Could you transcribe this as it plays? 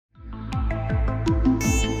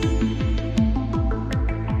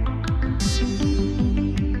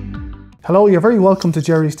Hello, you're very welcome to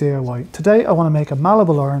Gerry's DIY. Today I want to make a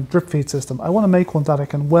malleable iron drip feed system. I want to make one that I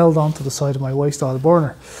can weld onto the side of my waste oil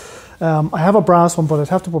burner. I have a brass one, but I'd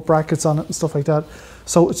have to put brackets on it and stuff like that.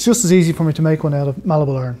 So it's just as easy for me to make one out of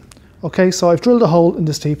malleable iron. Okay, so I've drilled a hole in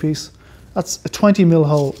this T-piece. That's a 20mm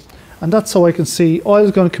hole. And that's so I can see oil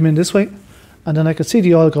is going to come in this way. And then I can see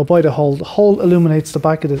the oil go by the hole. The hole illuminates the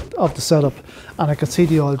back of the setup. And I can see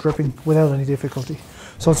the oil dripping without any difficulty.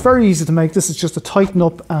 So it's very easy to make. This is just to tighten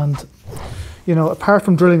up, and you know, apart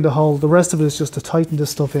from drilling the hole, the rest of it is just to tighten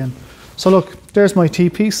this stuff in. So look, there's my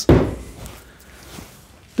T-piece.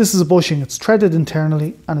 This is a bushing. It's threaded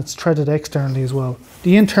internally and it's threaded externally as well.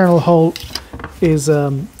 The internal hole is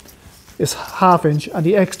 1/2 inch and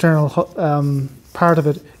the external part of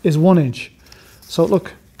it is 1 inch. So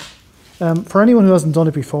look, for anyone who hasn't done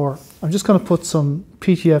it before, I'm just going to put some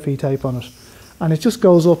PTFE tape on it, and it just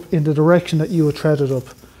goes up in the direction that you would thread it up.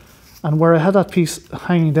 And where I had that piece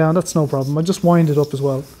hanging down, that's no problem. I just wind it up as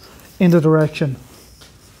well in the direction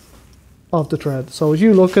of the thread. So as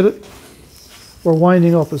you look at it, we're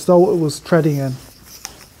winding up as though it was threading in.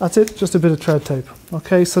 That's it, just a bit of thread tape.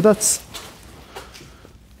 Okay, so that's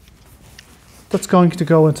going to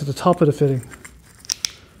go into the top of the fitting.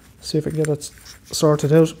 See if I can get that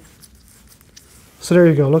sorted out. So there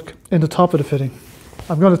you go, look, in the top of the fitting.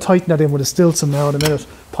 I'm going to tighten that in with a Stilson now in a minute,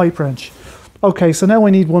 pipe wrench. Okay, so now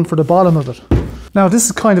I need one for the bottom of it. Now this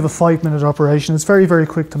is kind of a 5-minute operation. It's very, very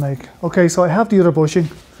quick to make. Okay, so I have the other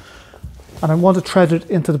bushing and I want to thread it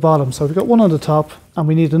into the bottom. So we've got one on the top and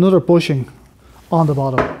we need another bushing on the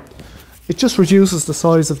bottom. It just reduces the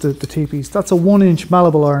size of the T-piece. That's a 1 inch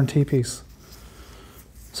malleable iron T-piece.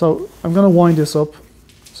 So I'm going to wind this up.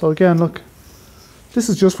 So again, look, this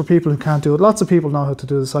is just for people who can't do it. Lots of people know how to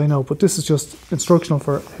do this, I know, but this is just instructional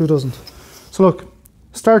for who doesn't. So look,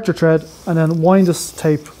 start your thread and then wind this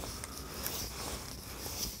tape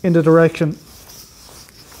in the direction.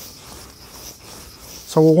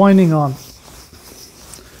 So we're winding on.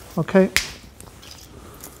 Okay.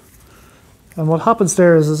 And what happens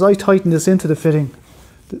there is, as I tighten this into the fitting,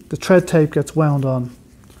 the thread tape gets wound on.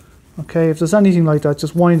 Okay, if there's anything like that,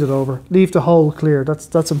 just wind it over. Leave the hole clear,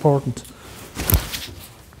 that's important.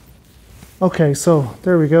 Okay, so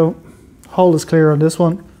there we go. Hole is clear on this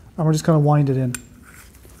one, and we're just going to wind it in.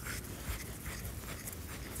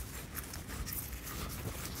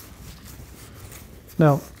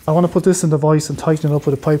 Now, I want to put this in the vise and tighten it up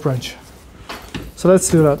with a pipe wrench. So let's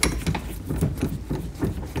do that.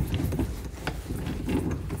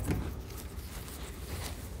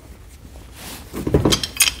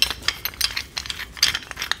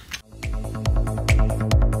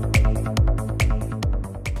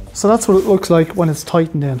 So that's what it looks like when it's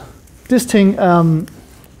tightened in. This thing,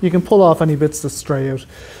 you can pull off any bits that stray out.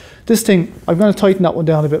 This thing, I'm going to tighten that one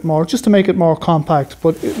down a bit more just to make it more compact,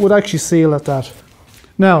 but it would actually seal at that.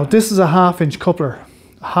 Now, this is a 1/2 inch coupler,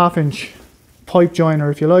 a 1/2 inch pipe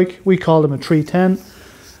joiner if you like. We call them a 310.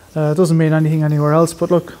 It doesn't mean anything anywhere else,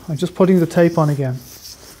 but look, I'm just putting the tape on again.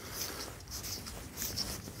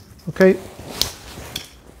 Okay.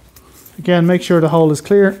 Again, make sure the hole is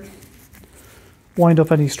clear. Wind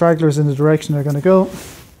up any stragglers in the direction they're going to go,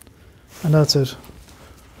 and that's it.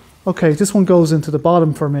 Okay, this one goes into the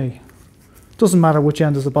bottom for me. Doesn't matter which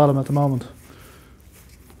end is the bottom at the moment.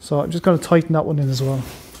 So I'm just going to tighten that one in as well.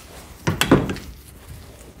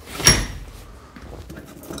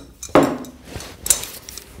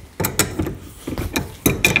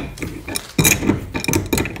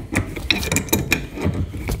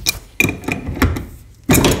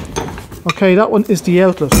 Okay, that one is the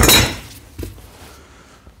outlet.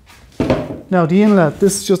 Now the inlet,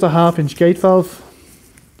 this is just a 1/2 inch gate valve.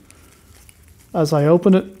 As I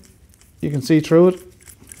open it, you can see through it,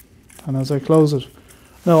 and as I close it.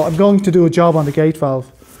 Now I'm going to do a job on the gate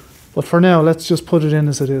valve, but for now let's just put it in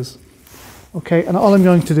as it is. Okay, and all I'm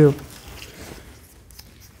going to do,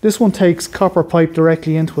 this one takes copper pipe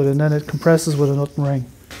directly into it and then it compresses with a nut and ring.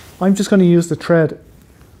 I'm just going to use the thread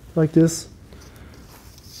like this,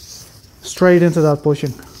 straight into that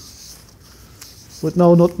bushing, with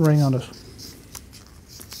no nut and ring on it.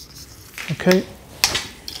 Okay,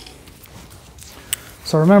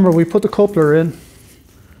 so remember we put the coupler in,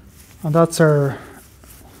 and that's our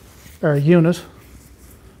unit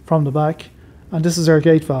from the back, and this is our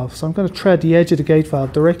gate valve. So I'm going to thread the edge of the gate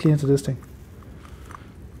valve directly into this thing.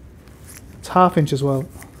 It's 1/2 inch as well.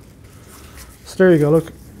 So there you go,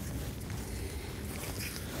 look.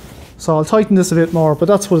 So I'll tighten this a bit more, but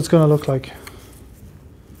that's what it's going to look like.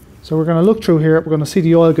 So we're going to look through here, we're going to see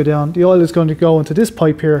the oil go down. The oil is going to go into this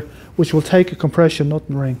pipe here, which will take a compression nut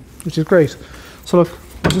and ring, which is great. So look,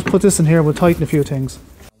 I'll just put this in here, we'll tighten a few things.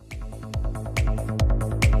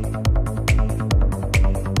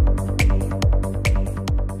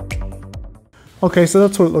 Okay, so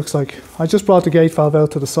that's what it looks like. I just brought the gate valve out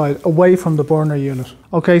to the side, away from the burner unit.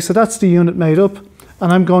 Okay, so that's the unit made up,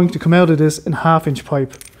 and I'm going to come out of this in 1/2 inch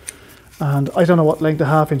pipe. And I don't know what length of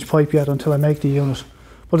 1/2 inch pipe yet until I make the unit.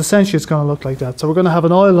 But essentially it's going to look like that. So we're going to have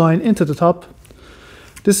an oil line into the top.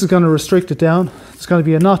 This is going to restrict it down. There's going to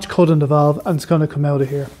be a notch cut in the valve, and it's going to come out of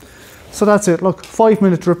here. So that's it. Look,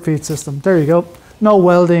 5-minute drip feed system. There you go. No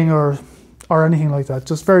welding or anything like that.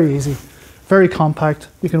 Just very easy. Very compact.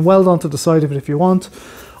 You can weld onto the side of it if you want,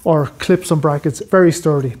 or clip some brackets. Very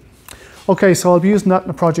sturdy. Okay, so I'll be using that in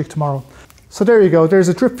a project tomorrow. So there you go. There's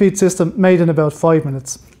a drip feed system made in about 5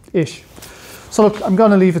 minutes-ish. So look, I'm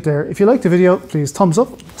going to leave it there. If you like the video, please thumbs up,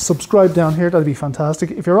 subscribe down here. That'd be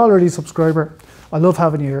fantastic. If you're already a subscriber, I love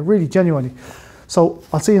having you here, really, genuinely. So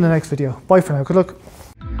I'll see you in the next video. Bye for now. Good luck.